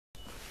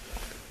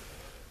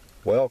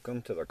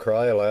Welcome to the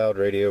Cry Aloud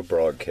radio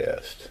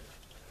broadcast.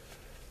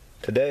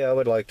 Today I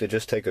would like to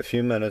just take a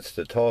few minutes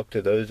to talk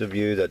to those of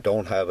you that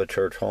don't have a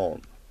church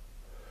home.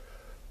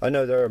 I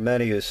know there are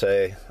many who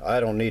say,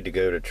 I don't need to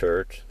go to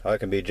church. I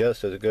can be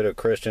just as good a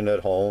Christian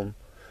at home.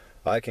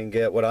 I can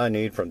get what I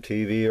need from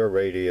TV or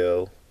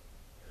radio.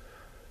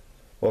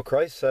 Well,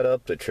 Christ set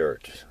up the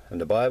church,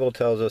 and the Bible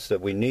tells us that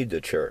we need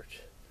the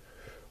church.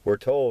 We're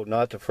told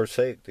not to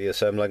forsake the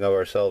assembling of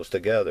ourselves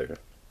together.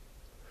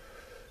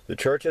 The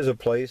church is a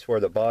place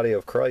where the body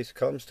of Christ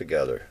comes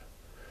together.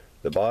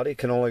 The body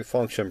can only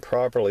function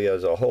properly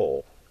as a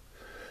whole.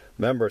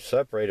 Members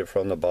separated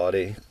from the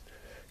body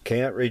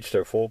can't reach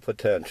their full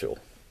potential.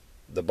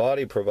 The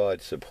body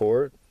provides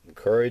support,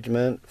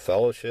 encouragement,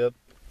 fellowship,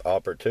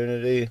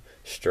 opportunity,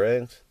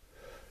 strength,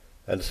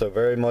 and so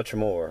very much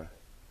more.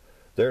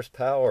 There's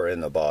power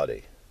in the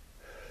body.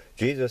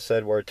 Jesus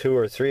said, where 2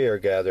 or 3 are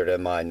gathered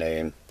in my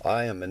name,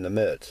 I am in the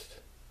midst.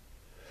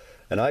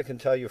 And I can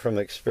tell you from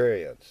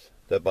experience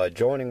that by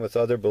joining with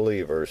other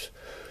believers,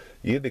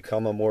 you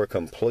become a more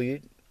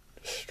complete,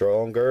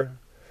 stronger,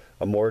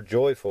 a more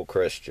joyful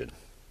Christian.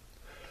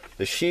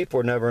 The sheep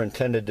were never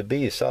intended to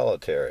be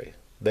solitary.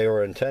 They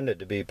were intended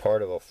to be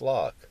part of a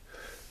flock,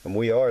 and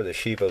we are the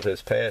sheep of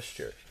his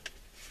pasture.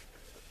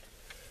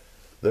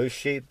 Those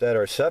sheep that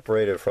are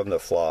separated from the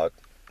flock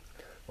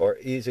are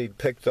easily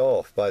picked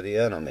off by the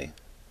enemy.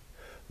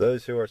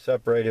 Those who are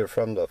separated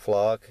from the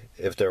flock,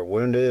 if they're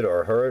wounded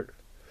or hurt,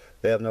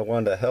 they have no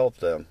one to help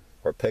them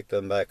or pick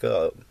them back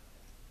up.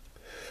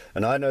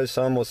 And I know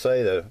some will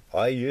say that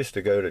I used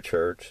to go to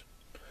church.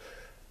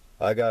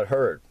 I got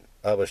hurt.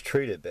 I was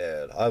treated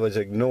bad. I was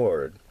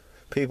ignored.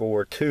 People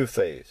were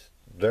two-faced.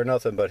 They're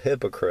nothing but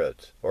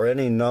hypocrites, or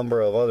any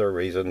number of other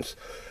reasons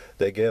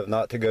they give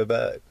not to go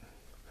back.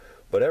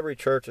 But every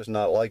church is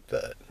not like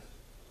that.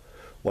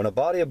 When a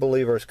body of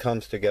believers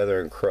comes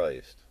together in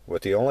Christ,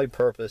 with the only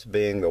purpose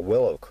being the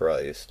will of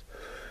Christ,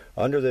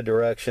 under the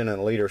direction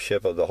and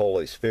leadership of the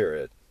Holy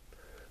Spirit,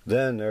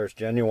 then there's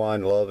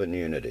genuine love and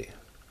unity.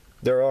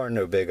 There are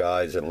no big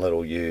I's and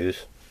little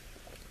U's.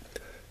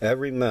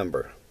 Every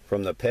member,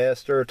 from the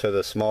pastor to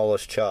the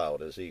smallest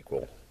child, is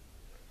equal.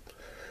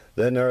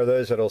 Then there are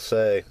those that'll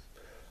say,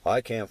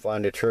 I can't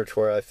find a church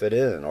where I fit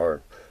in,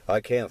 or I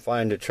can't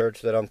find a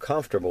church that I'm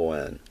comfortable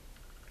in.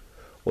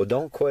 Well,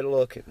 don't quit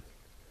looking.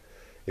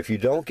 If you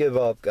don't give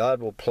up,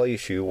 God will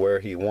place you where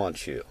he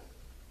wants you.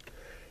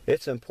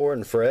 It's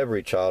important for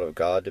every child of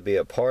God to be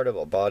a part of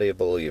a body of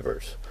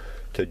believers,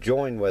 to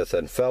join with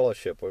and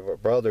fellowship with our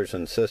brothers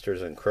and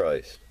sisters in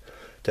Christ,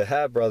 to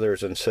have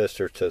brothers and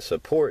sisters to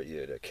support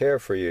you, to care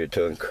for you,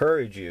 to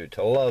encourage you,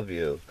 to love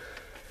you,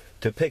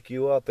 to pick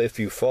you up if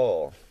you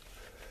fall,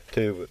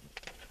 to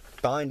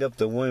bind up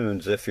the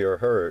wounds if you're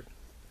hurt,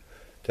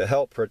 to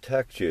help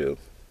protect you.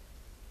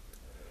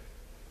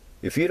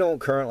 If you don't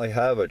currently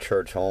have a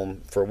church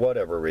home for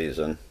whatever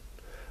reason,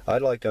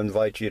 I'd like to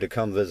invite you to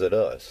come visit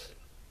us.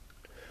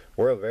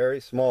 We're a very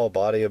small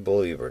body of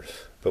believers,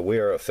 but we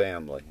are a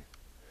family.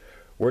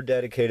 We're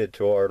dedicated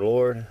to our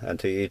Lord and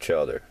to each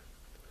other.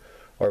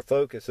 Our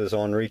focus is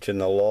on reaching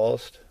the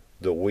lost,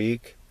 the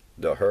weak,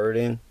 the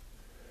hurting.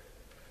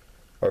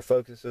 Our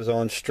focus is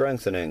on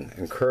strengthening,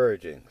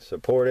 encouraging,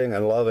 supporting,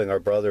 and loving our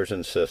brothers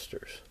and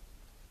sisters.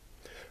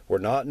 We're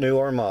not new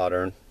or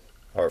modern.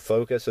 Our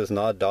focus is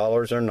not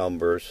dollars or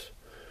numbers.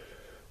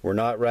 We're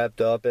not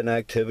wrapped up in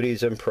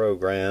activities and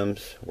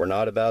programs. We're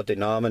not about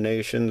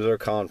denominations or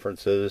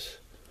conferences.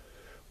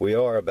 We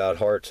are about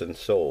hearts and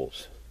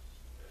souls.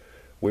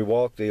 We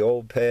walk the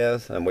old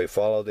path and we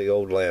follow the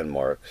old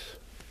landmarks.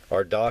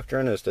 Our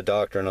doctrine is the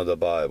doctrine of the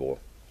Bible.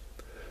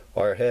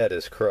 Our head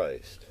is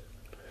Christ.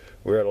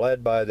 We are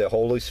led by the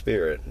Holy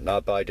Spirit,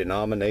 not by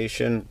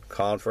denomination,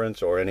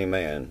 conference, or any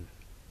man.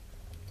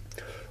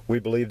 We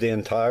believe the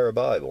entire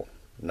Bible,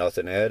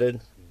 nothing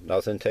added,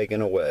 nothing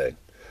taken away,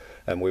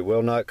 and we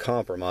will not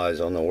compromise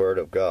on the Word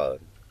of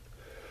God.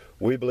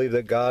 We believe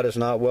that God is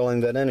not willing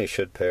that any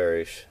should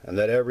perish, and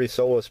that every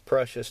soul is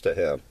precious to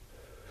him.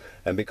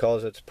 And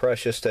because it's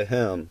precious to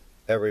him,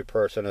 every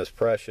person is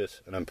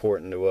precious and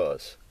important to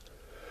us.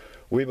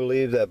 We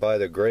believe that by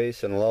the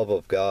grace and love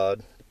of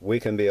God, we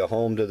can be a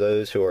home to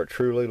those who are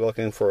truly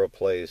looking for a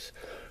place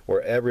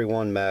where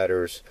everyone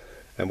matters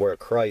and where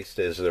Christ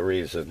is the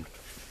reason.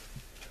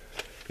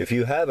 If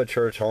you have a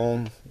church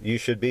home, you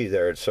should be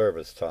there at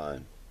service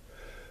time.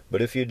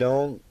 But if you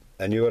don't,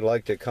 and you would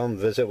like to come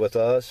visit with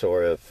us,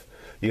 or if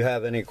you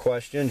have any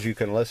questions, you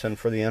can listen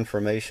for the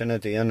information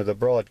at the end of the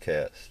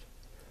broadcast.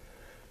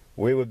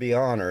 We would be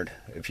honored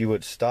if you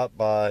would stop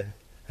by,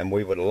 and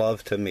we would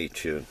love to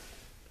meet you.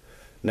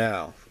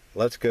 Now,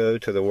 let's go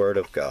to the Word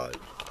of God.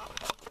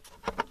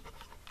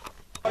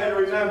 And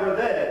remember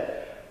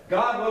that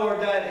God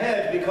lowered that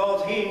hedge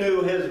because he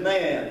knew his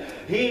man.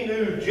 He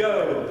knew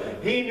Job.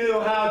 He knew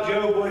how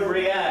Job would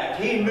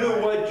react. He knew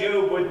what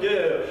Job would would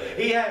do.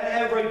 He had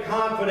every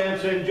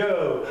confidence in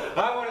Job.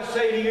 I want to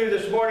say to you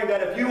this morning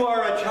that if you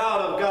are a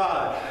child of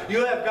God,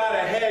 you have got a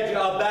hedge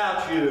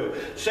about you.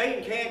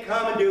 Satan can't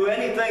come and do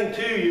anything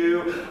to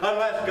you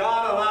unless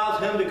God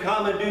allows him to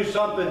come and do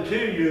something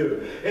to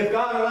you. If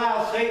God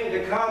allows Satan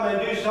to come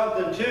and do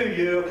something to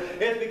you,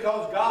 it's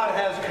because God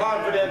has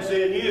confidence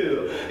in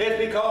you.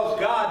 It's because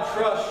God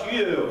trusts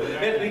you.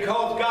 It's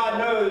because God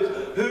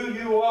knows who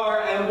you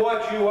are and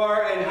what you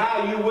are and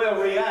how you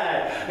will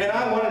react. And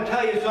I want to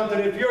tell you something.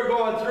 If you're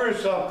going through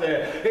something,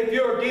 if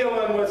you're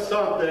dealing with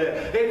something,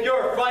 if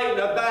you're fighting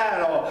a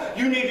battle,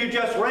 you need to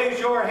just raise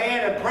your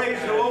hand and praise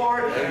the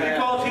Lord,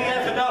 because He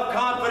has enough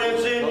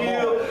confidence in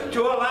you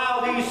to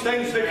allow these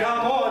things to come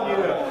on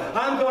you.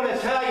 I'm going to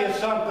tell you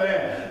something.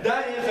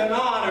 That is an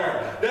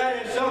honor.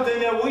 That is something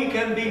that we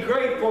can be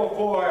grateful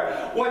for.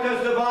 What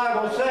does the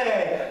Bible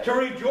say? To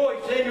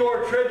rejoice in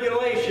your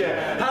tribulation.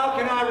 How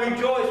can I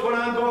rejoice when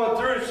I'm going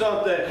through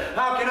something?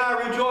 How can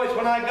I rejoice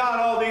when I got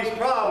all these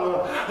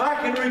problems? I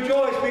can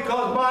rejoice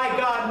because my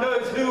God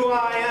knows who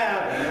I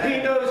am.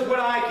 He knows what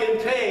I can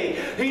take.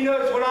 He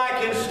knows what I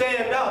can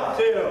stand up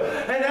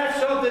to. And that's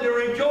something to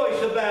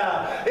rejoice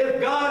about.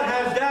 If God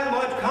has that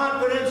much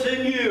confidence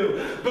in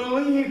you,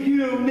 believe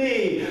you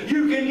me,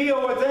 you can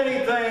deal with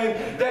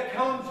anything that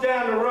comes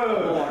down the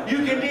road.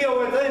 You can deal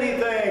with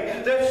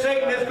anything that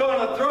Satan is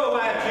going to throw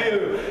at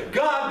you.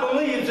 God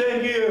believes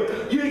in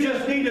you. You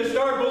just need to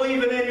start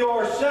believing in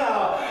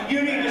yourself.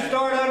 You need to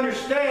start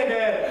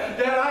understanding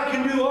that I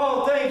can do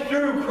all things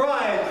through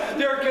Christ.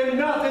 There can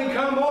nothing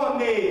come on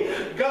me.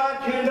 God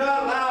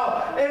cannot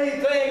allow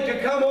anything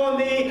to come on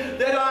me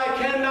that I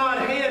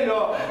cannot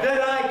handle,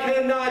 that I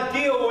cannot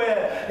deal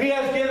with. He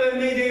has given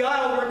me the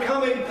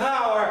overcoming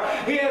power.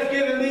 He has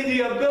given me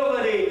the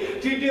ability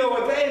to deal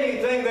with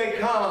anything that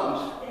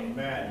comes.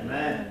 Amen.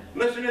 Amen.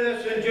 Listen to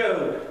this in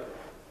Job.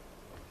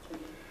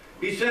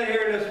 He said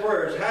here in this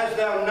verse, "Hast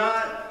thou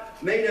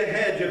not made a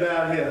hedge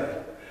about him?"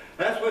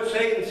 That's what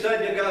Satan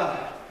said to God.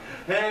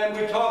 And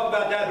we talked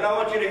about that, but I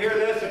want you to hear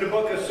this in the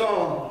book of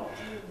Psalms.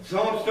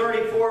 Psalms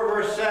 34,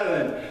 verse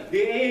 7.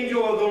 "The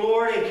angel of the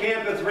Lord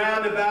encampeth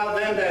round about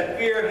them that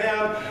fear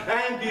him,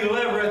 and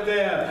delivereth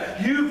them."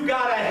 You've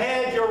got a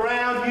hedge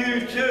around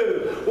you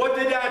too. What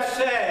did that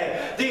say?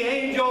 The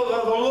angels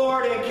of the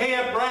Lord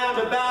encamp round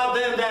about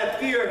them that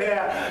fear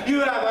him.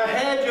 You have a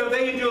hedge of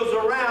angels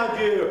around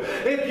you.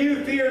 If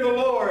you fear the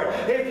Lord,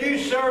 if you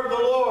serve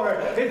the Lord,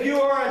 if you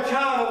are a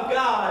child of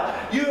God,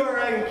 you are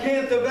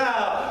encamped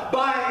about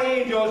by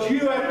angels.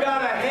 You have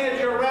got a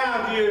hedge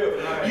around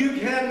you. You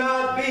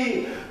cannot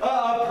be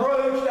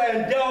approached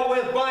and dealt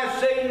with by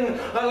Satan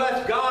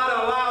unless God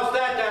allows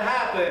that to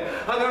happen.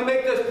 I'm going to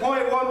make this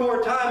point one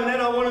more time and then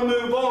I want to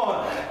move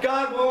on.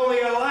 God will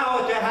only allow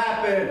it to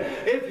happen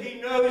if He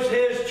knows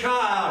His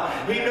child.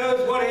 He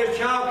knows what His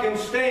child can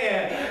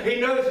stand. He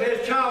knows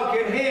His child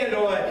can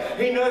handle it.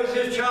 He knows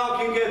His child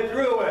can get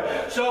through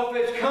it. So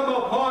if it's come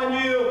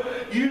upon you,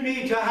 you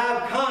need to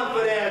have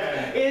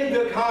confidence in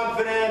the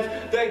confidence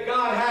that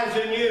God has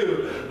in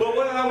you. But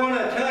what I want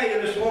to tell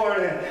you this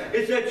morning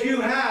is that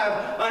you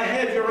have a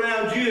hedge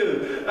around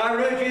you. I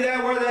read you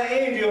that where the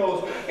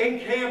angels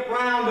encamp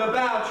round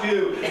about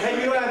you,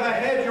 and you have a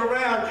hedge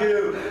around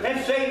you,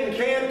 and Satan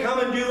can't come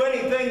and do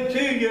anything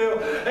to you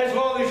as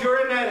long as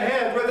you're in that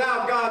hedge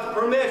without God's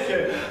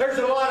permission. There's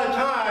a lot of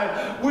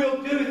times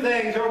we'll do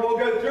things or we'll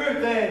go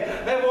through things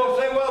and we'll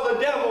say, well, the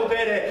devil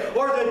did it,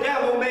 or the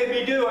devil made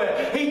me do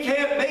it. He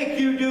can't make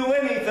you do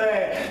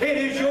anything. It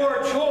is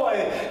your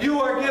choice.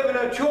 You are given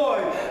a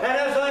choice. And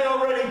as I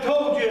already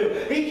told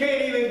you, he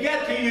can't even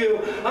get to you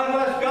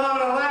unless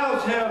God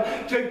allows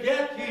him to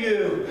get to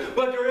you.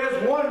 But there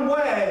is one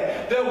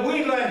way that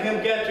we let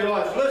him get to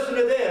us. Listen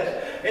to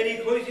this. In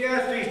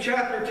Ecclesiastes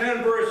chapter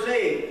 10, verse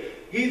 8.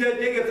 "He that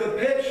diggeth a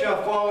pit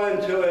shall fall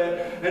into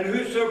it, and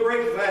whoso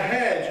breaketh a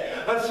hedge,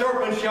 a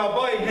serpent shall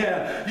bite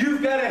him."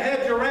 You've got a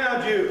hedge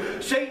around you.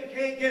 Satan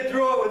can't get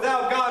through it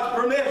without God's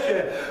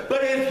permission.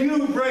 But if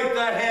you break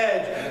the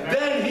hedge,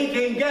 then he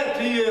can get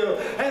to you.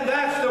 And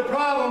that's the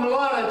problem a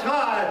lot of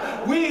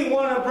times. We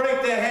want to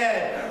break the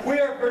hedge. We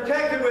are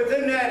protected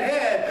within that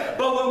hedge.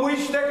 But when we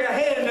stick a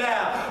hand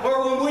out,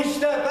 or when we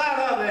step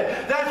out of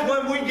it, that's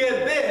when we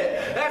get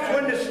bit. That's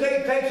when the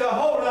snake takes a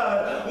hold of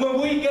us.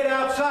 When we get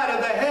outside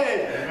of the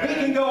hedge, he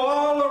can go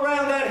all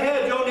around that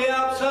hedge on the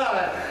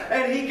outside,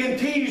 and he can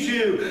tease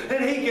you,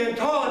 and he can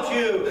taunt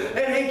you,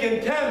 and he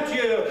can tempt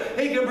you.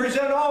 He can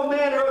present all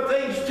manner of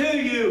things to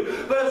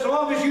you, but as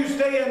long as you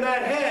stay in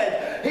that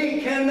hedge,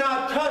 he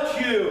cannot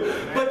touch you.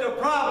 But the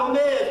problem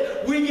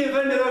is, we give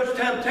into those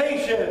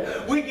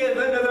temptations, we give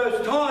into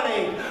those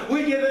tauntings,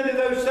 we give into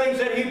those things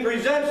that he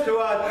presents to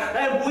us,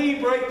 and we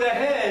break the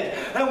hedge.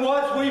 And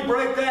once we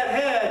break that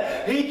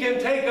hedge, he can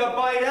take a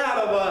bite out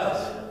of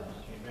us.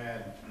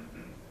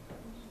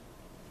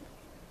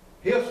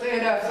 He'll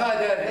stand outside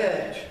that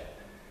hedge,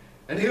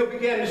 and he'll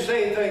begin to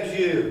say things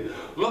to you.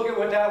 Look at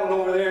what that one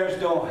over there is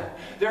doing.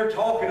 They're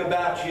talking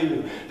about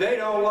you. They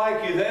don't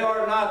like you. They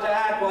are not to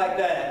act like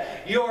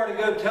that. you ought to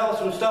go tell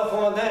some stuff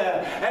on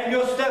them. And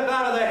you'll step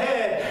out of the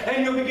hedge,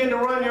 and you'll begin to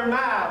run your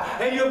mouth,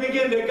 and you'll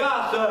begin to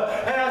gossip.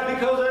 And that's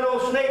because that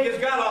old snake has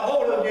got a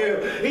hold of you.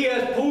 He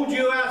has pulled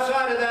you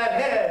outside of that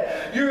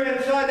hedge. You're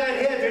inside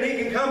that hedge, and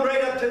he can come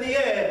right up to the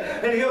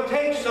edge, and he'll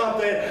take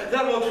something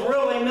that looks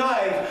really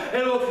nice,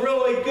 and looks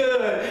really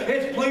good.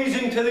 It's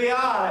pleasing to the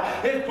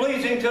eye. It's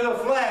pleasing to the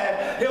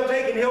flesh. He'll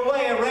take it, he'll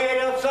lay it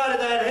right outside of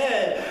that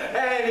hedge,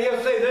 and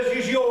he'll say, this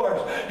is yours.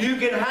 You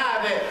can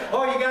have it.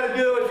 All you got to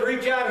do is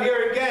reach out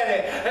here and get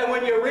it. And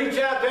when you reach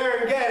out there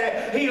and get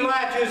it, he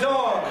latches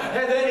on,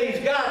 and then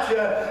he's got you.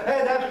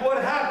 And that's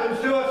what happens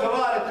to us a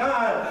lot of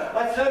times.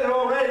 I said it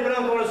already, but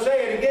I'm going to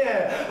say it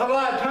again. A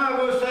lot of times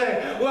we'll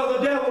say, well,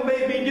 the devil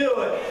made me do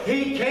it.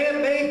 He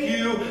can't make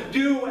you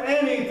do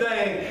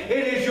anything.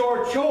 It is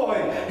your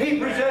choice. He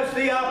presents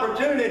the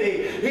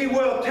opportunity. He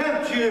will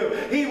tempt you.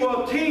 He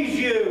will tease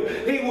you.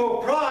 He will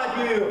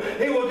prod you.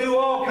 He will do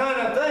all kind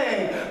of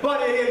things.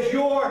 But it is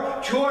your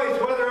choice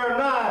whether or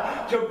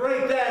not to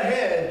break that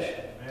hedge.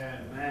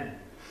 Amen.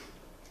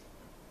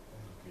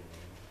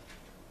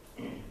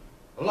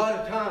 A lot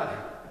of times,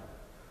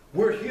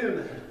 we're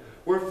human.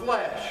 We're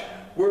flesh.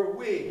 We're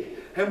weak.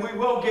 And we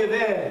will give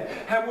in,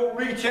 and we'll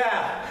reach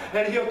out,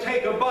 and he'll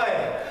take a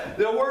bite.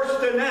 The worst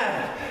than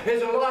that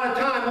is a lot of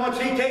time, once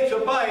he takes a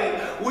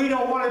bite, we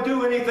don't want to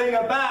do anything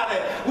about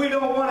it. We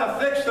don't want to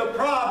fix the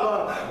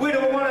problem. We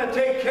don't want to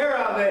take care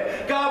of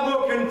it. God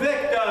will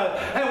convict us,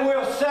 and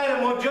we'll sit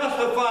and we'll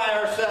justify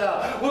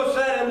ourselves. We'll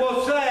sit and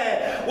we'll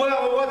say,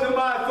 well, it wasn't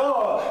my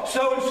fault.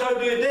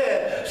 So-and-so did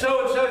this.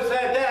 So-and-so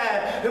said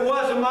that. It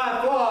wasn't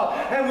my fault.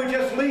 And we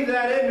just leave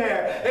that in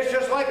there. It's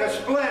just like a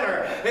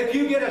splinter. If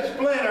you get a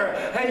splinter,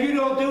 and you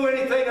don't do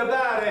anything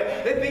about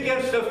it, it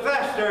begins to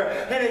fester,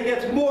 and it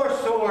gets more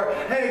sore,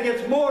 and it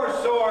gets more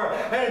sore,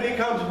 and it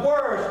becomes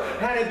worse,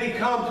 and it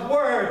becomes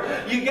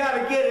worse. You got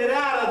to get it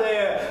out of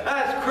there.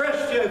 As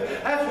Christians,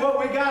 that's what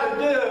we got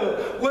to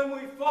do. When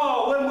we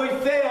fall, when we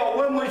fail,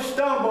 when we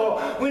stumble,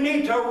 we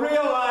need to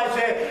realize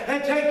it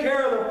and take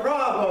care of the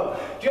problem.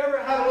 Do you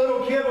ever have a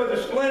little kid with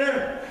a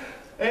splinter?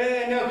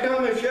 And they'll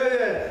come and show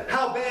you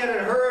how bad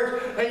it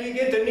hurts, and you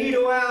get the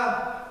needle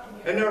out,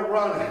 and they're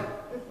running.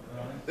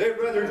 They'd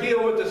rather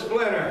deal with the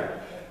splinter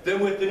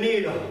than with the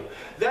needle.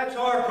 That's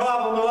our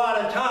problem a lot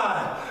of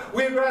time.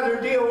 We'd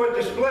rather deal with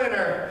the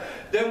splinter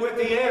than with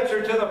the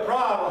answer to the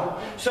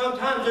problem.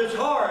 Sometimes it's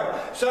hard.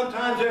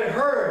 Sometimes it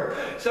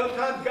hurts.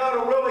 Sometimes God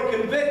will really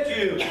convict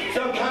you.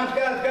 Sometimes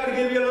God's got to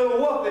give you a little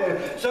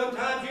whooping.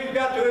 Sometimes you've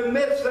got to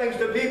admit things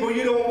to people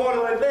you don't want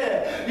to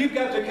admit. You've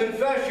got to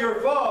confess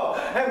your fault.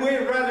 And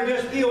we'd rather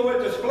just deal with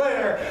the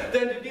splinter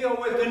than to deal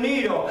with the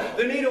needle.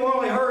 The needle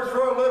only hurts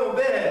for a little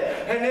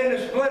bit, and then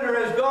the splinter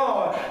is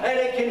gone, and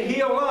it can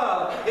heal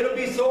up. It'll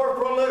be sore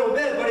for a little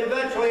bit, but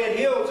eventually it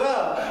heals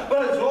up.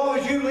 But as long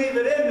as you leave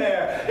it in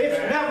there, it's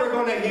never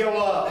going to heal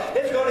up.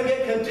 It's going to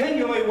get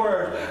continually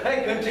worse,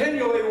 and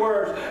continually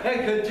worse,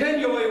 and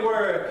continually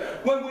worse.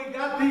 When we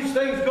got these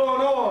things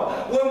going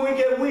on, when we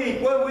get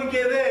weak, when we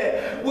give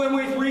in, when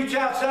we reach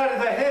outside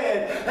of the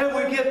head, and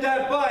we get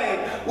that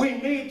bite, we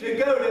need to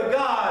go to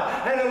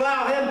God and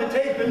allow him to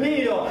take the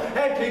needle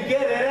and to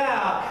get it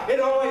out. It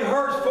only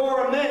hurts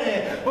for a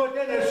minute, but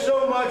then it's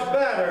so much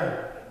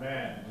better.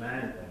 Amen.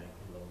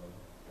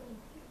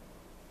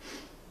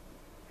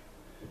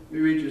 Let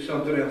me read you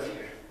something else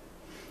here.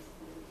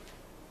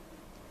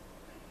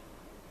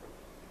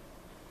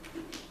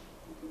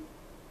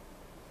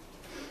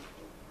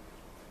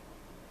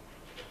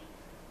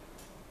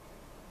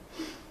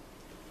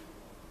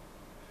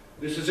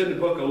 This is in the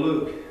book of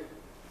Luke,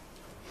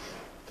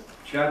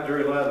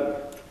 chapter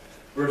 11,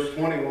 verse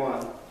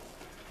 21.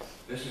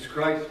 This is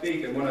Christ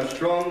speaking. When a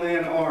strong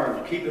man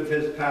armed keepeth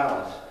his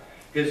palace,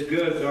 his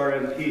goods are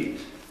in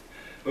peace.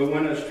 But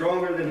when a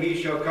stronger than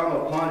he shall come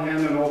upon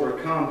him and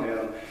overcome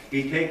him,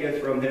 he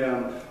taketh from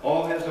him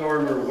all his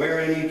armor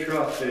wherein he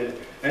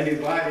trusted, and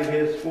divided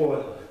his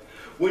spoil.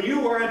 When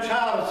you were a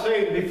child of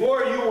Satan,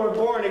 before you were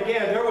born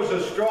again, there was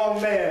a strong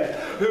man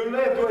who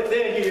lived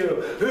within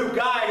you, who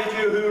guided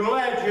you, who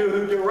led you,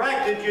 who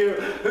directed you,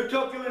 who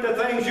took you into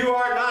things you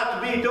are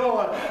not to be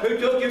doing, who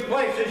took you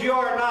places you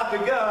are not to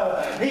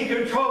go. He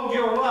controlled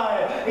your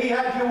life. He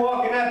had you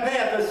walk in that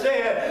path of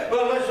sin.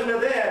 But listen to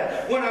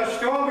this. When a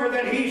stronger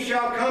than he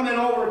shall come and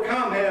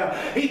overcome him,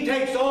 he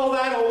takes all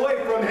that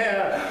away from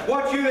him.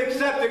 Once you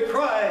accepted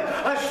Christ,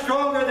 a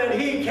stronger than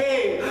he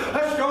came,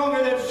 a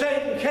stronger than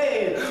Satan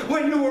came.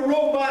 When you were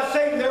ruled by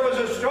Satan, there was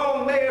a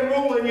strong man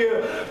ruling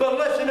you. But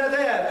listen to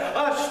that.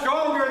 A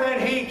stronger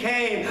than he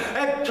came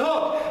and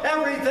took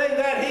everything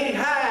that he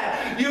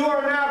had. You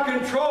are now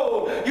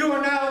controlled. You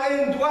are now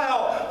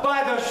indwelt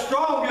by the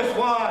strongest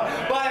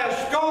one, by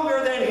a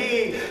stronger than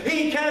he.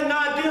 He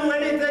cannot do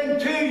anything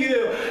to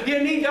you.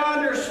 You need to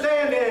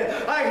understand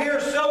it. I hear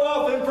so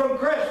often from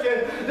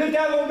Christians, the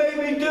devil made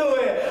me do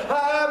it.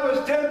 I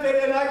was tempted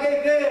and I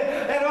gave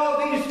in and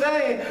all these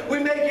things. We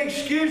make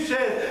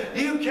excuses.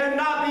 You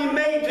cannot be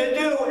made to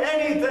do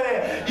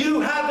anything.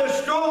 You have the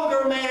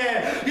stronger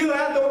man. You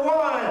have the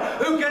one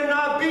who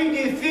cannot be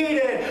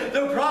defeated.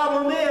 The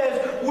problem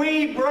is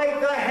we break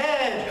the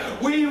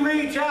hedge. We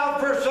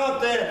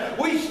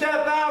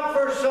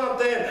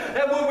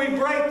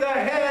break the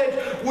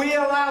hedge, we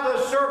allow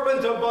the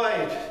serpent to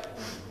bite.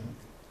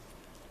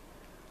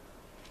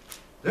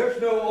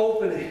 There's no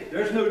opening.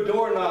 There's no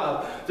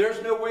doorknob.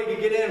 There's no way to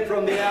get in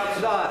from the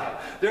outside.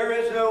 There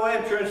is no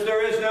entrance.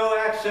 There is no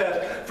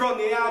access from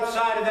the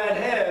outside of that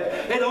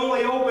hedge. It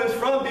only opens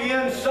from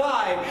the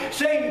inside.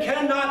 Satan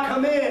cannot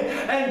come in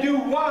and do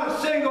one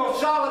single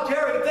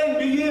solitary thing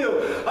to you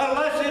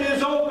unless it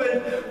is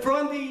opened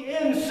from the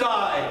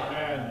inside.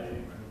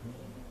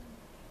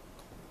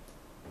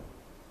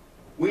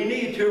 We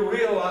need to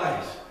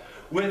realize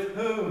with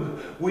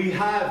whom we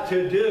have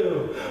to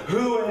do,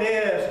 who it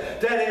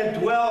is that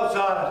indwells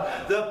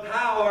us, the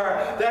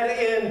power that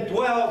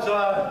indwells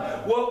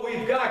us. What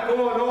we've got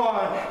going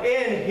on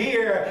in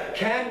here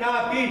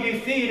cannot be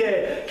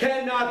defeated,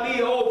 cannot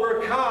be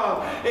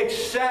overcome,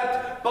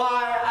 except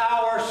by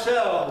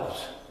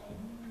ourselves.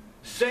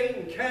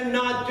 Satan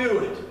cannot do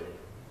it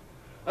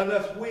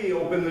unless we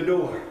open the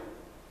door.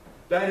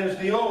 That is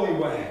the only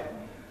way.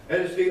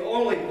 That is the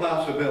only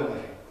possibility.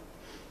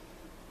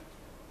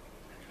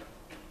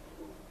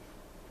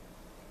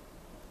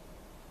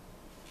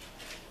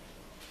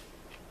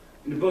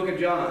 In the book of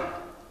John,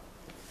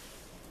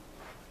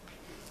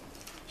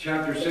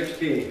 chapter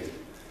 16,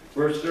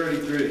 verse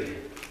 33,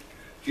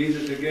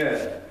 Jesus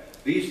again,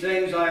 "These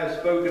things I have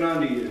spoken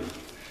unto you,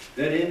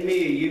 that in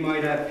me ye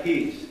might have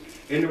peace.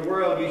 In the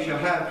world ye shall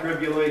have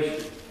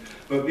tribulation,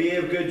 but be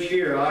of good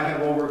cheer, I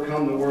have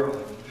overcome the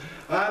world."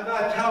 I'm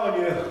not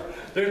telling you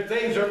that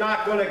things are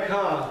not going to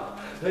come.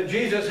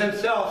 Jesus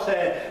himself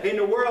said, in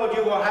the world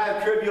you will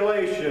have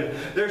tribulation.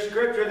 There's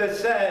scripture that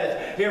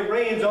says it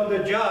rains on the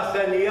just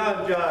and the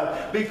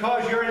unjust.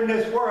 Because you're in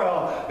this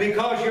world,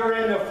 because you're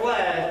in the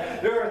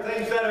flesh, there are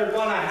things that are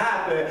going to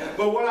happen.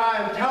 But what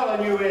I am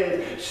telling you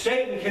is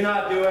Satan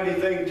cannot do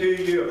anything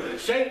to you.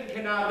 Satan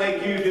cannot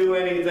make you do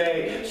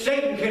anything.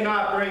 Satan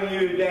cannot bring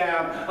you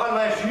down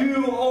unless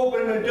you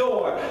open the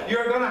door.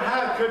 You're going to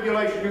have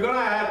tribulation. You're going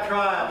to have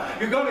trial.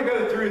 You're going to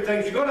go through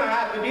things. You're going to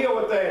have to deal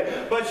with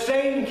things. But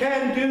Satan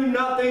can do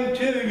nothing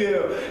to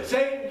you.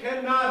 Satan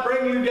cannot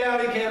bring you down.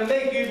 He can't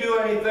make you do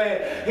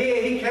anything.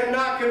 He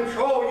cannot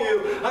control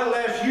you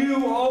unless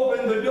you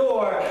open the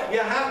door.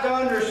 You have to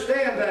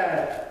understand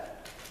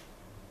that.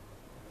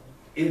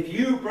 If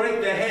you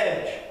break the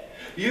hedge,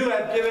 you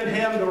have given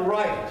him the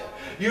right.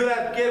 You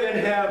have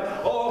given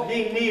him all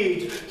he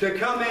needs to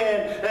come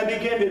in and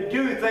begin to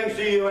do things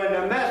to you and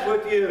to mess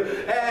with you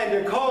and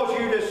to cause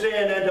you to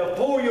sin and to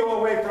pull you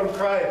away from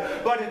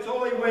Christ. But it's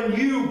only when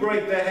you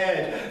break the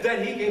hedge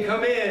that he can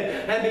come in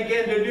and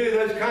begin to do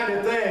this kind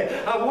of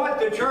thing. I want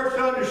the church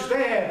to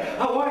understand.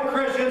 I want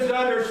Christians to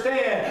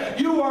understand.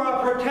 You are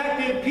a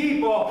protected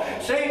people.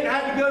 Satan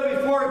had to go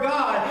before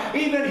God.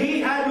 Even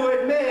he had to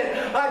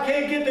admit, I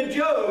can't get to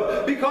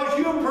Job because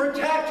you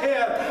protect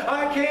him.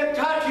 I can't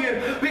touch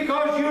him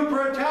because you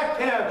protect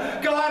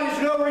him. God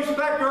is no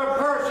respecter of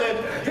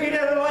persons. He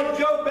doesn't like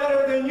Job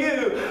better than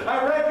you.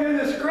 I read you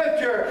the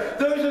scripture.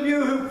 Those of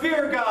you who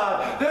fear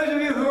God, those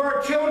of you who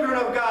are children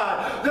of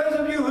God, those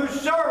of you who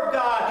serve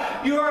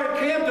God, you are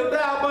encamped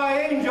about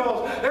by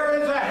angels.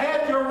 There is a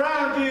hedge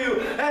around you,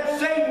 and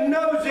Satan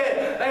knows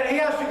it, and he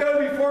has to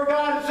go before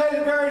God and say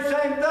the very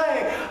same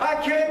thing.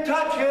 I can't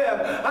touch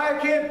him. I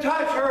can't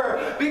touch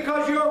her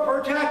because you are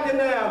protecting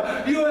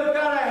them. You have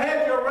got a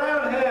hedge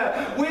around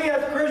him. We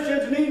as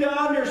Christians need to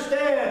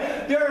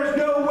understand there is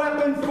no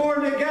weapon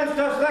formed against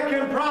us that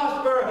can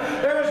prosper.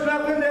 There is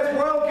nothing this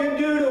world can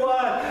do to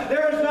us.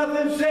 There is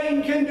nothing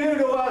Satan can do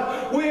to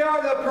us. We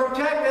are the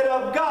protected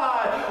of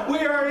God. We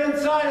are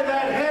inside of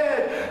that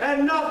hedge,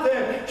 and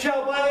nothing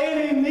shall by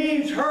any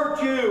means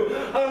hurt you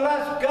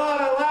unless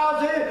God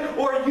allows it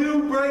or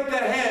you break the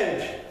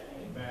hedge.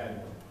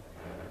 Amen.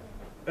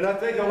 And I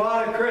think a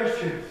lot of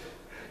Christians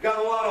got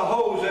a lot of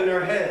holes in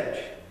their hedge.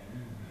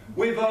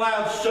 We've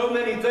allowed so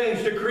many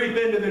things to creep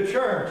into the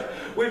church.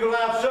 We've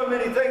allowed so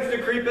many things to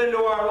creep into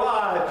our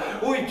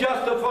lives. We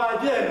justify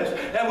this,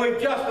 and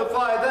we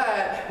justify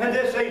that, and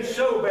this ain't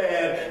so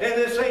bad, and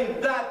this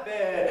ain't that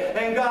bad,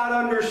 and God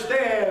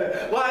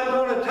understands. Well, I'm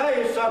going to tell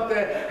you something.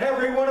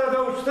 Every one of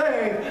those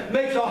things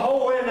makes a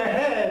hole in the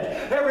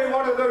hedge. Every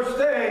one of those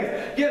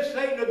things gives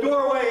Satan a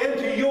doorway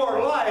into your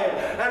life.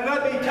 And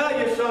let me tell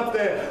you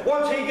something.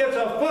 Once he gets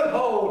a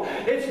foothold,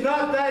 it's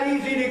not that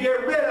easy to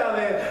get rid of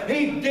it.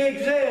 He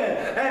digs in,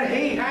 and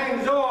he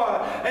hangs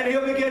on, and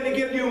he'll begin to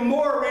give you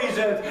more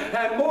reasons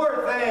and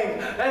more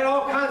things and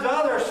all kinds of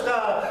other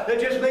stuff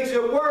that just makes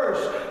it worse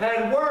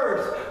and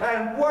worse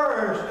and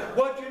worse.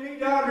 What you need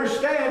to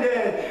understand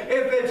is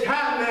if it's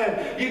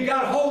happening, you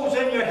got holes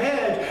in your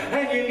hedge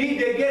and you need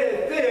to get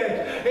it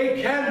fixed.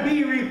 It can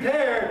be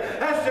repaired.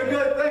 That's the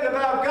good thing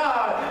about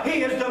God.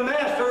 He is the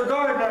master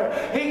gardener.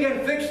 He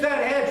can fix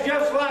that hedge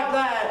just like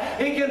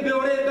that. He can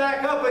build it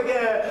back up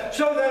again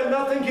so that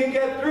nothing can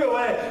get through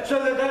it,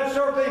 so that that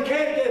serpent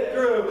can't get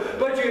through.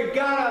 But you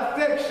gotta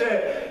fix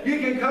it. You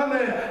can come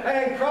in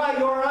and cry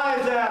your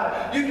eyes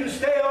out. You can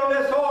stay on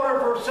this altar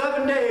for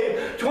 7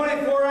 days,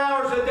 24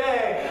 hours a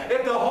day.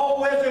 If the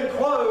hole isn't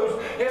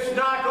closed, it's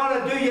not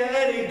going to do you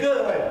any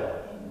good.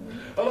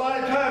 A lot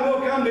of time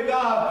we'll come to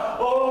God,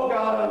 oh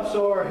God, I'm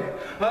sorry.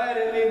 I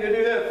didn't mean to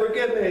do that,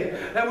 forgive me.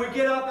 And we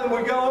get up and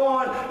we go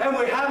on, and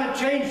we haven't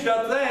changed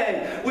a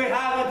thing. We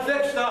haven't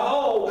fixed the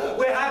hole.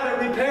 We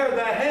haven't repaired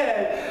the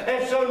head.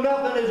 And so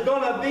nothing is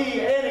going to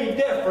be any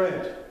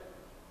different.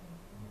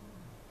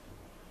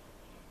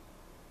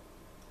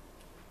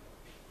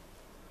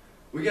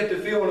 We get to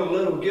feeling a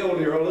little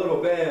guilty or a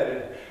little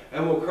bad,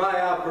 and we'll cry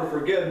out for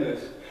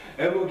forgiveness.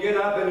 And we'll get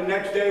up, and the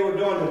next day we're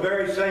doing the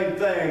very same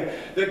thing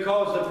that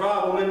caused the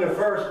problem in the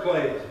first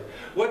place.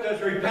 What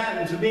does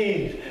repentance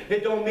mean?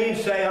 It don't mean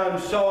say I'm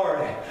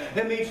sorry.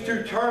 It means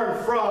to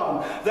turn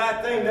from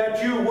that thing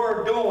that you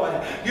were doing.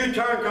 You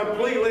turn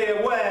completely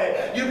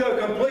away. You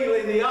go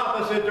completely the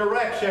opposite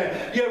direction.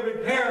 You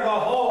repair the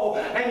hole,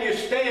 and you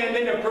stand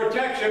in the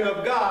protection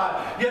of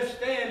God. You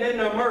stand in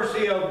the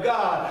mercy of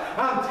God.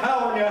 I'm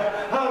telling you,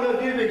 I don't know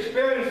if you've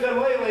experienced it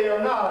lately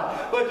or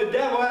not, but the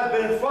devil has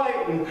been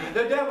fighting.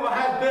 The devil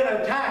has been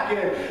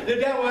attacking.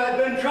 The devil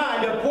has been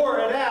trying to pour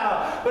it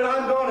out. But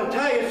I'm going to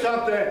tell you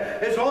something.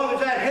 As long as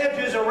that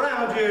hedge is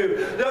around you,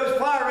 those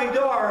fiery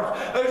darts,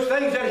 those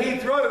things that he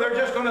throws, they're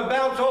just going to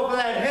bounce off of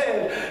that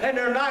head, and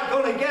they're not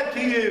going to get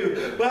to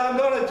you. But I'm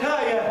going to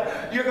tell you,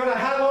 you're going to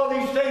have all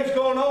these things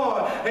going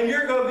on, and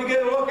you're going to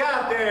begin to look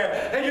out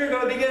there, and you're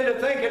going to begin to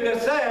think and to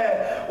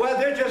say, well,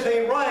 this just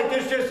ain't right,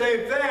 this just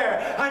ain't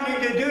fair, I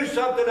need to do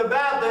something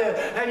about this.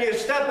 And you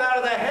step out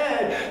of the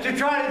head to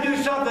try to do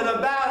something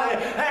about it,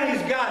 and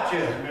he's got you.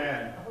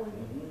 Amen.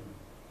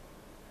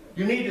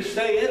 You need to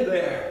stay in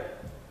there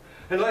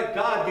and let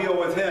God deal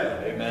with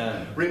him.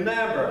 Amen.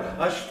 Remember,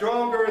 a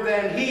stronger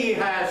than he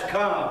has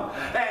come,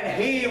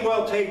 and he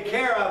will take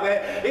care of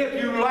it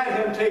if you let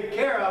him take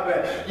care of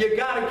it. You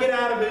got to get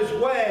out of his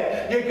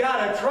way. You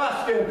got to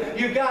trust him.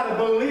 You got to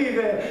believe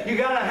it. You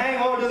got to hang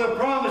on to the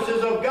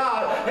promises of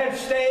God and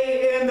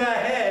stay in the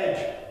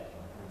hedge.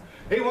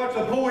 He wants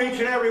to pull each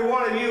and every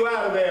one of you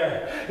out of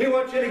there. He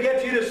wants you to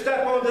get you to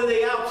step onto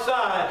the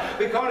outside,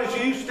 because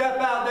as you step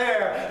out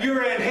there,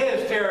 you're in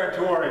his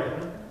territory.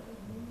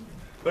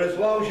 But as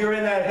long as you're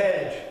in that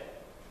hedge,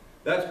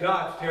 that's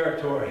God's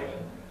territory.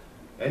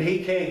 And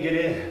he can't get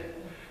in.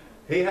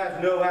 He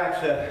has no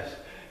access.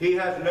 He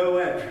has no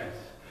entrance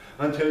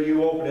until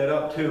you open it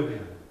up to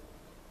him.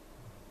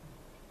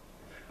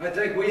 I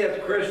think we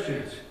as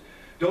Christians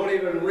don't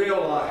even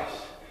realize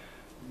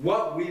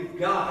what we've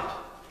got,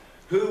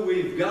 who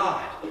we've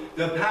got,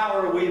 the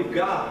power we've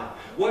got,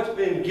 what's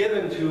been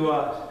given to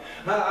us.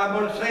 I'm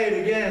going to say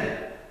it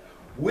again.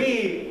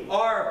 We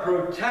are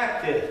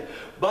protected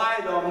by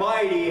the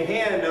mighty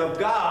hand of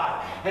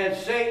God, and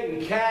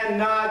Satan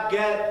cannot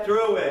get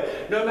through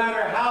it. No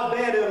matter how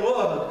bad it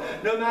looks,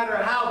 no matter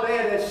how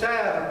bad it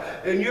sounds,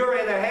 and you're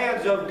in the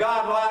hands of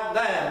God like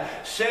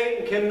that,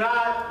 Satan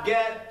cannot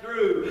get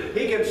through.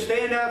 He can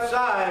stand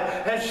outside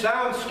and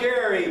sound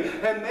scary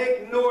and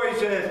make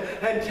noises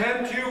and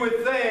tempt you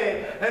with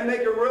things and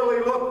make it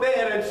really look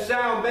bad and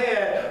sound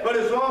bad, but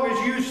as long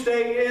as you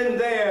stay in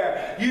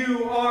there,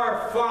 you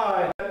are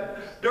fine.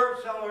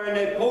 Dirt cellar, and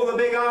they pull the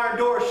big iron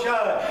door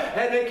shut,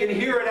 and they can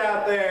hear it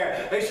out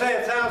there. They say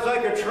it sounds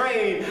like a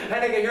train,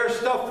 and they can hear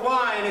stuff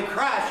flying and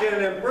crashing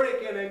and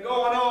breaking and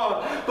going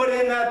on. But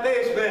in that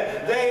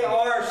basement, they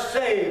are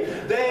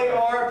safe. They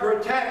are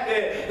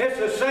protected. It's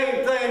the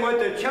same thing with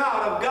the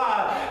child of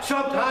God.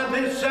 Sometimes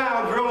it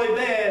sounds really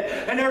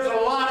bad, and there's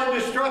a lot of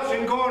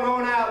destruction going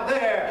on out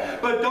there.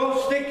 But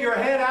don't stick your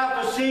head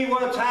out to see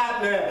what's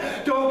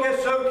happening. Don't get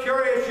so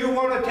curious you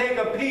want to take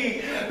a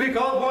peek,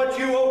 because once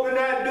you open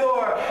that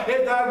door,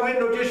 if that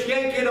window just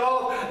yank it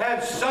off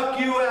and suck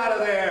you out of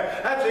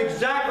there. That's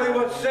exactly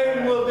what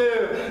Satan will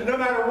do. No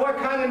matter what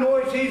kind of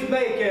noise he's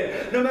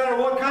making, no matter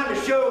what kind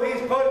of show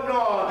he's putting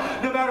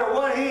on, no matter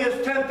what he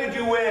has tempted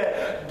you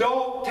with,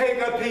 don't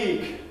take a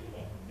peek.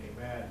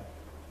 Amen.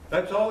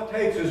 That's all it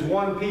takes is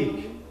one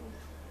peek.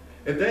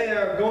 If they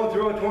are going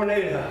through a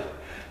tornado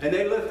and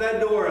they lift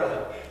that door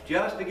up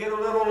just to get a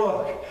little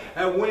look,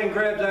 and wind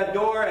grabs that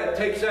door and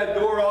takes that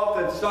door off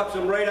and sucks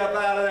them right up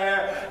out of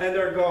there, and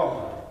they're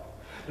gone.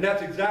 And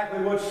that's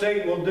exactly what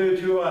Satan will do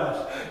to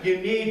us. You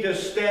need to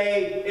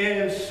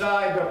stay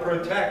inside the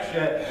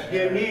protection.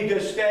 You need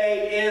to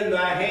stay in the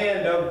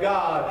hand of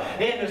God,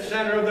 in the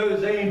center of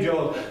those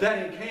angels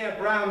that encamp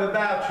round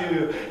about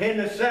you, in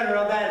the center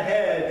of that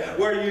head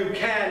where you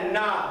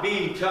cannot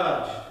be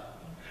touched.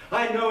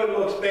 I know it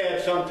looks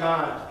bad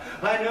sometimes.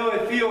 I know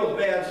it feels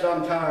bad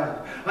sometimes.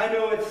 I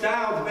know it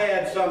sounds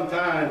bad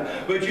sometimes.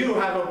 But you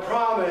have a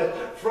promise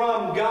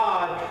from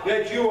God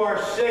that you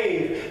are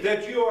safe,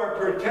 that you are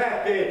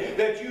protected,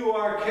 that you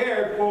are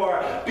cared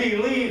for.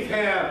 Believe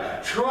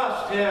him.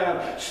 Trust him.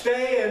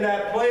 Stay in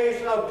that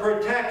place of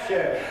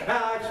protection.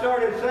 Now, I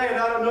started saying,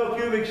 I don't know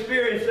if you've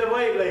experienced it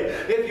lately.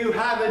 If you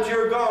haven't,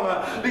 you're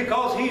gonna.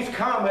 Because he's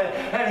coming,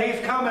 and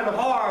he's coming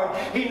hard.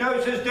 He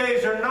knows his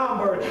days are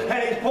numbered,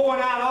 and he's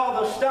pouring out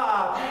all the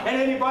stuff. And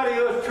anybody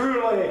who is truly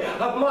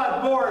a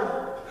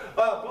blood-bought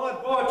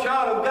blood-bought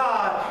child of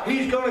God,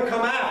 he's going to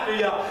come after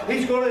you.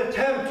 He's going to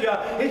tempt you.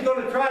 He's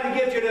going to try to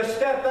get you to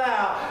step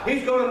out.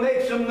 He's going to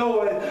make some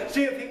noise.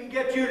 See if he can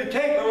get you to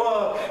take a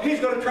look. He's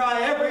going to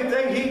try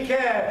everything he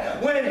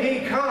can. When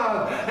he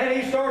comes and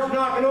he starts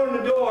knocking on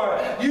the door,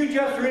 you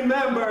just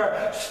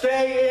remember,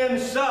 stay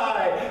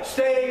inside.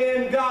 Stay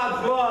in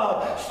God's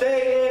love.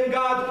 Stay in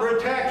God's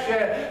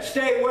protection.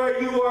 Stay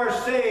where you are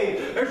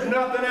safe. There's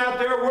nothing out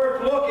there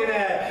worth looking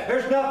at.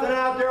 There's nothing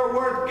out there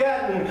worth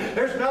getting.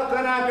 There's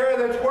nothing out there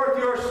that's worth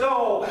your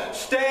soul.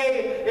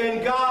 Stay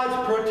in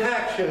God's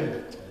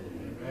protection.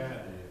 Amen.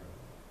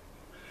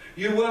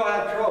 You will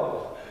have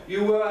trouble.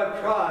 You will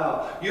have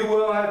trial. You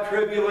will have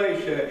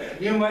tribulation.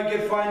 You might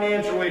get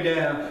financially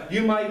down.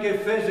 You might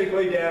get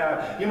physically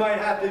down. You might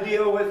have to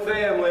deal with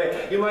family.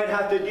 You might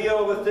have to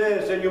deal with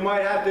this, and you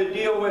might have to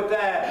deal with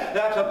that.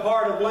 That's a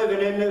part of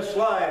living in this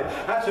life.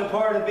 That's a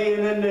part of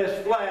being in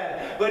this flesh.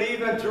 But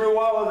even through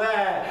all of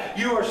that,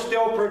 you are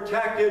still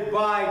protected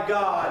by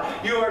God.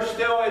 You are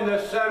still in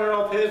the center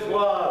of His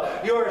love.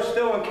 You are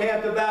still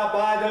encamped about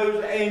by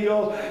those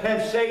angels,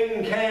 and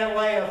Satan can't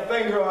lay a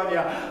finger on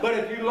you. But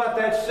if you let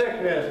that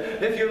sickness,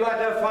 if you let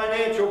that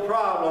financial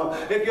problem,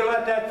 if you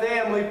let that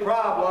family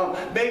problem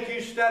make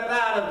you step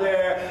out of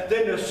there,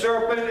 then the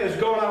serpent is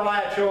going to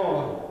latch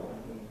on.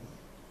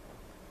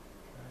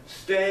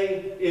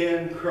 Stay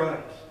in Christ.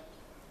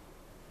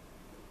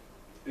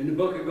 In the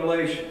book of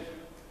Galatians,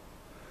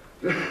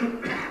 let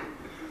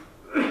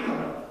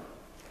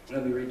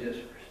me read this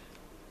first.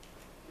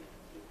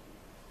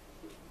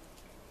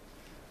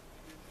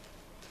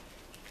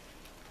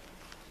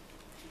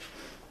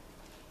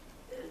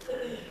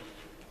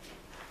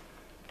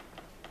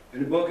 In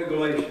the book of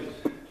Galatians,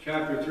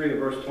 chapter 3,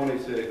 verse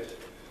 26, it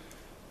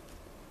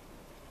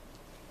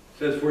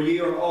says, "For ye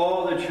are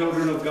all the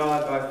children of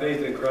God by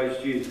faith in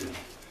Christ Jesus.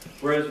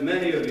 For as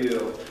many of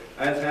you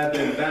as have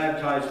been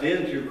baptized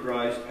into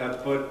Christ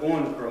have put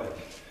on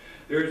Christ.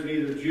 There is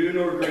neither Jew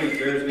nor Greek,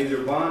 there is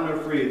neither bond nor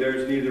free, there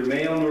is neither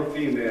male nor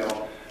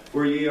female,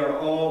 for ye are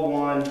all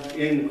one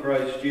in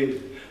Christ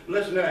Jesus."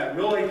 Listen to that.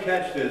 Really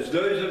catch this.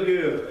 Those of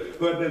you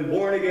who have been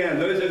born again,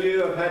 those of you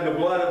who have had the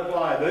blood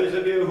applied, those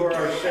of you who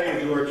are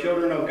saved, who are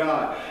children of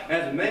God,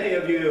 as many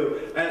of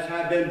you as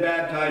have been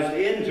baptized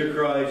into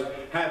Christ,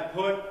 have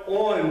put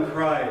on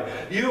Christ.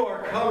 You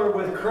are covered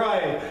with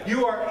Christ.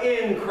 You are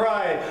in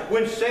Christ.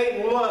 When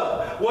Satan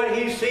looks, what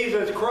he sees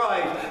is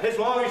Christ. As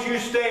long as you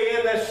stay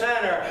in the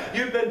center,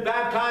 you've been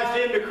baptized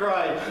into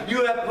Christ.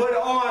 You have put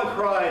on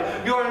Christ.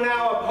 You are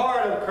now a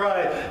part of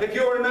Christ. If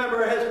you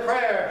remember his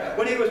prayer,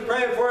 when he was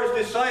praying for his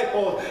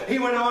disciples, he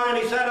went on and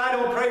he said, "I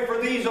don't pray for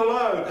these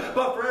alone,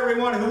 but for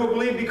everyone who will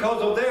believe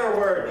because of their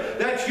word."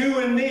 That's you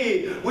and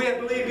me. We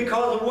have believed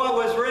because of what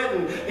was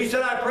written. He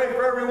said, "I pray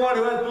for everyone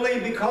who has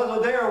believed because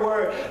of their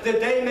word, that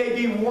they may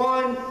be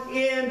one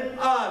in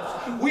us."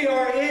 We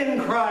are in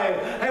Christ.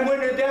 And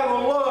when the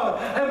devil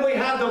looks and we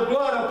have the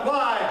blood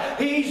applied,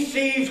 he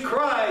sees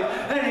Christ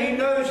and he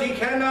knows he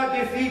cannot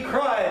defeat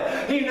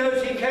Christ. He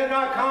knows he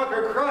cannot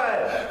conquer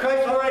Christ.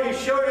 Christ already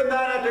showed him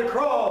that at the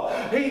cross.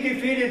 He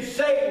defeated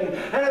Satan.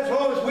 And as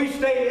long as we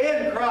stay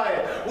in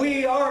Christ,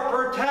 we are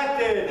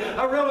protected.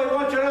 I really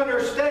want you to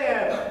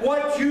understand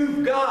what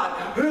you've got,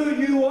 who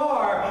you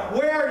are,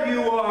 where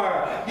you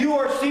are. You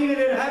are seated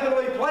in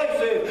heavenly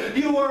places.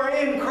 You are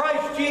in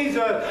Christ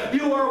Jesus.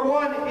 You are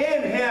one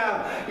in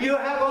Him. You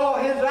have all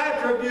His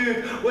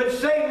attributes. When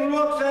Satan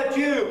looks at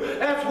you,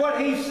 that's what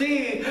he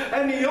sees.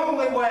 And the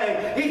only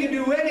way he can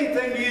do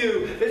anything to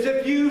you is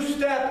if you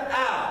step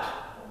out.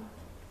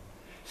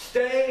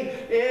 Stay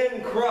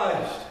in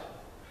Christ.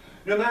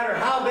 No matter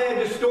how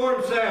bad the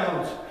storm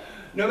sounds,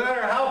 no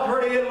matter how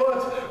pretty it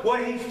looks,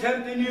 what he's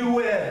tempting you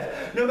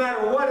with, no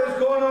matter what is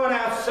going on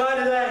outside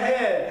of that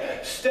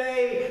head,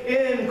 stay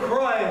in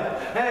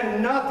Christ,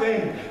 and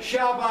nothing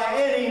shall by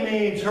any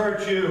means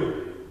hurt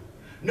you.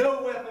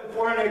 No weapon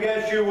formed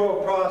against you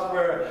will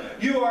prosper.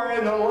 You are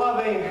in the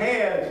loving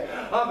hands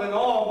of an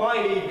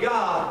almighty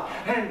God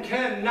and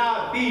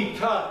cannot be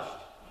touched.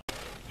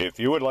 If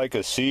you would like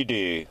a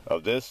CD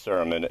of this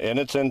sermon in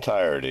its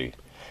entirety,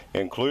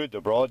 include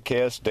the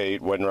broadcast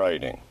date when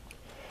writing.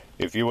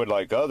 If you would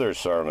like other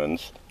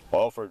sermons,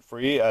 offered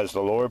free as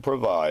the Lord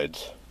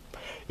provides.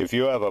 If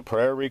you have a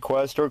prayer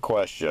request or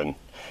question,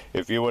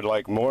 if you would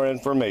like more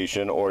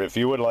information, or if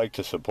you would like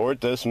to support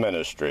this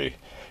ministry,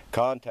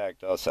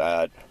 contact us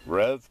at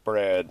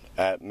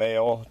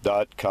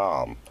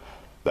revbrad@mail.com.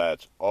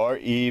 That's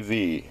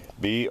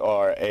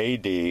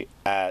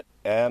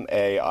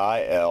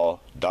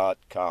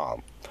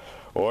REVBRAD@MAIL.com.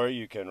 Or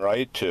you can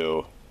write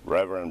to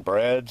Reverend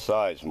Brad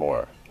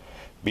Sizemore,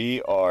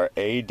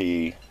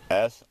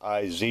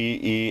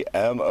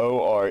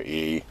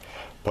 BRADSIZEMORE,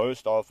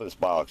 Post Office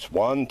Box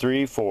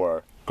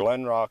 134,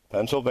 Glen Rock,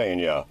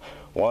 Pennsylvania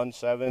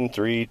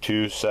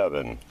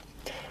 17327.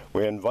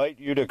 We invite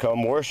you to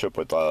come worship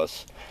with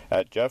us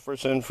at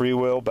Jefferson Free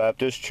Will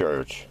Baptist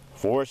Church,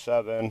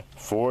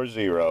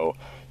 4740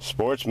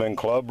 Sportsman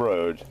Club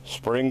Road,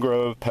 Spring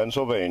Grove,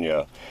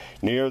 Pennsylvania,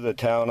 near the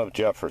town of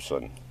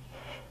Jefferson.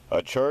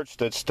 a church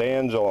that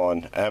stands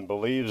on and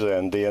believes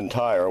in the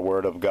entire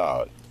Word of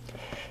God.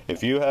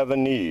 If you have a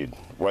need,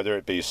 whether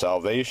it be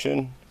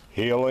salvation,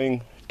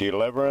 healing,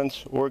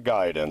 deliverance, or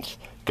guidance,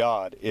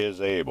 God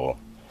is able.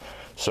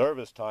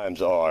 Service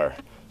times are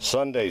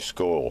Sunday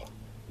school,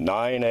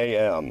 9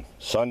 a.m.,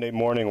 Sunday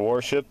morning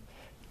worship,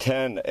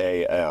 10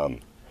 a.m.,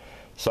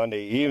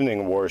 Sunday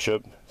evening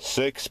worship,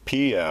 6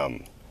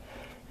 p.m.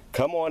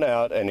 Come on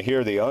out and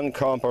hear the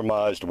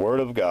uncompromised Word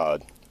of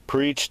God,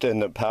 preached in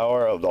the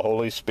power of the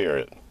Holy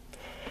Spirit.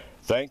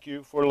 Thank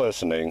you for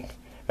listening,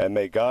 and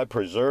may God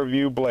preserve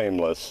you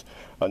blameless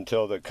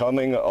until the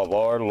coming of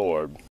our Lord.